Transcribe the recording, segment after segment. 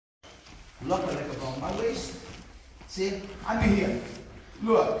Lock my leg around my waist. See, I'm here.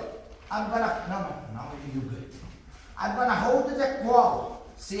 Look, I'm gonna, no, you good. I'm gonna hold the collar.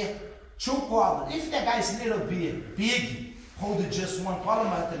 See, two collars. If the guy is a little bit big, hold just one collar,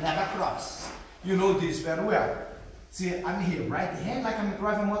 but never cross. You know this very well. See, I'm here, right hand like I'm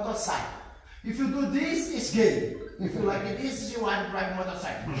driving a motorcycle. If you do this, it's gay. If you like this, you are driving a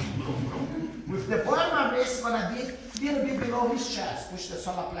motorcycle. With the bottom of my wrist gonna be a little bit below his chest. Push the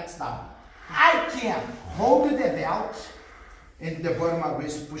solar plex down. I can hold the belt and the bottom of my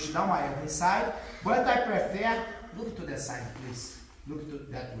wrist push down my elbow inside, but I prefer, look to the side please, look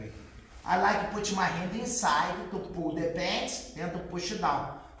to that way. I like to put my hand inside to pull the pants and to push it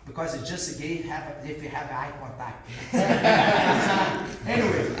down, because it's just a gay if you have eye contact.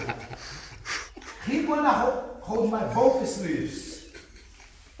 Anyway, he's gonna hold my both sleeves.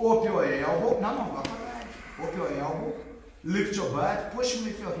 Up your elbow, no, up your elbow, lift your butt, push me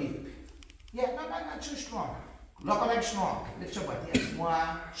with your hip. Yeah, not too strong. Lock your leg strong. Lift your butt. Yes.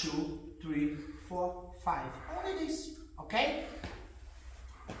 1, 2, 3, 4, 5. Only this. Okay?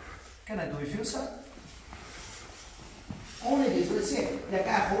 Can I do it with you, sir? Only this. Let's see. The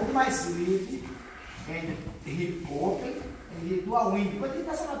guy hold my sleeve and he open and he do a wing, but he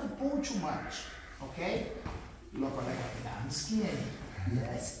doesn't have to pull too much. Okay? Lock your leg up down. Skinny.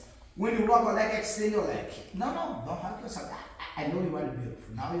 Yes. When you lock your leg, extend your leg. No, don't hurt yourself. I know you are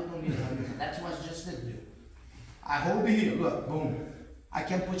beautiful. Now you don't need to hurt yourself. That was just the deal. I hold here, look, boom. I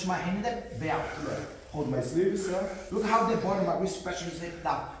can put my hand in the belt, look. Hold my sleeves, sir. Look how the bottom of my wrist pressure is lifted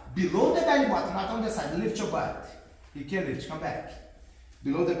down. Below the belly button, not on the side. Lift your butt. You can lift, come back.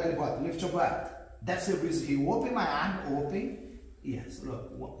 Below the belly button, lift your butt. That's the reason he open my arm, open. Yes,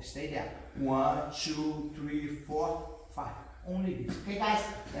 look, stay there. 1, 2, 3, 4, 5. Only this. Okay, guys,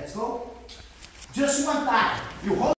 let's go. Just one time. You hold.